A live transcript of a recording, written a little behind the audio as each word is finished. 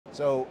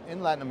So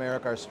in Latin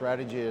America, our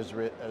strategy has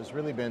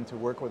really been to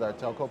work with our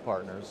telco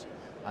partners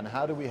on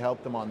how do we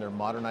help them on their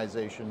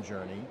modernization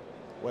journey,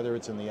 whether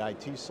it's in the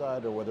IT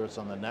side or whether it's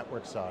on the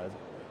network side,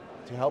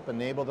 to help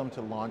enable them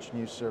to launch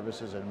new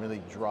services and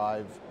really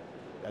drive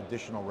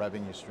additional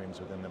revenue streams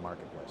within the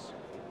marketplace.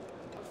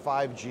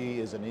 5G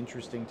is an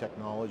interesting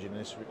technology and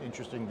it's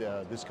interesting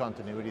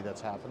discontinuity that's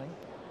happening.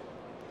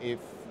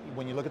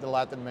 When you look at the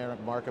Latin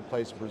American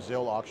marketplace,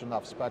 Brazil auctioned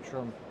off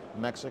spectrum,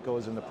 Mexico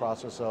is in the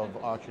process of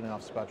auctioning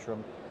off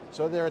spectrum.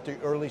 So they're at the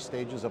early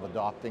stages of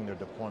adopting their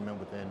deployment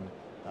within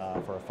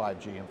for a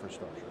 5G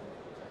infrastructure.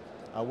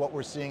 What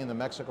we're seeing in the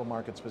Mexico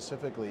market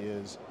specifically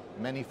is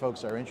many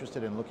folks are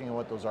interested in looking at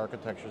what those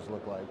architectures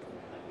look like.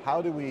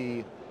 How do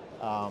we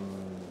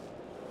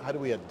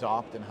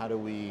adopt and how do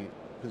we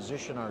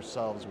position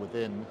ourselves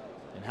within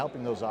and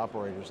helping those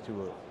operators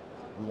to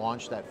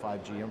launch that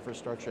 5G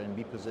infrastructure and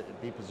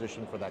be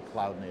positioned for that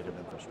cloud native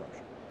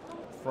infrastructure.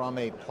 From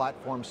a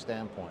platform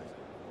standpoint,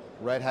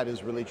 Red Hat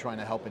is really trying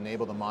to help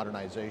enable the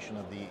modernization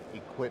of the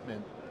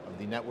equipment, of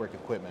the network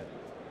equipment,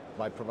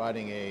 by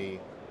providing a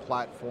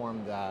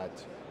platform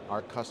that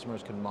our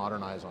customers can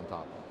modernize on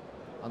top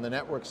of. On the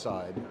network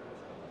side,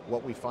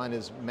 what we find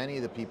is many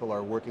of the people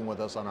are working with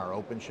us on our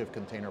OpenShift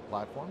container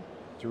platform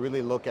to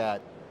really look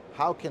at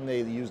how can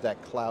they use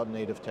that cloud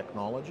native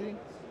technology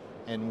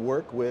and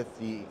work with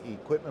the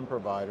equipment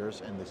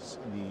providers and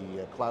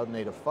the cloud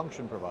native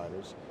function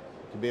providers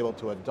to be able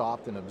to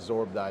adopt and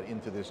absorb that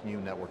into this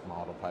new network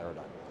model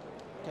paradigm.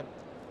 Okay.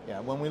 Yeah,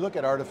 when we look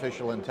at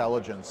artificial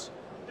intelligence,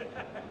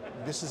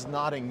 this is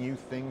not a new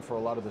thing for a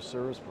lot of the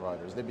service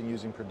providers. They've been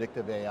using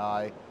predictive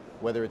AI,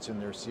 whether it's in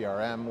their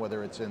CRM,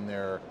 whether it's in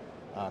their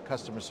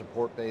customer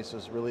support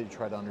bases, really to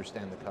try to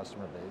understand the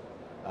customer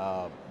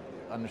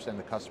understand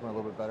the customer a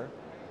little bit better.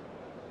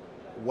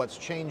 What's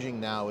changing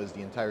now is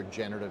the entire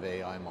generative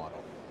AI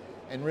model.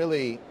 And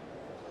really,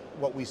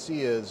 what we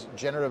see is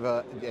generative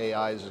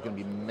AI is going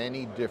to be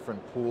many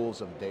different pools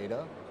of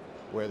data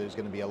where there's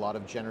going to be a lot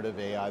of generative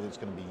AI that's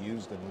going to be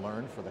used and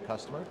learned for the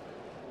customer.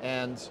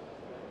 And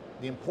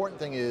the important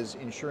thing is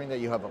ensuring that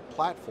you have a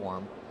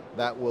platform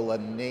that will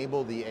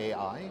enable the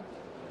AI,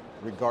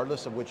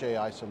 regardless of which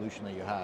AI solution that you have.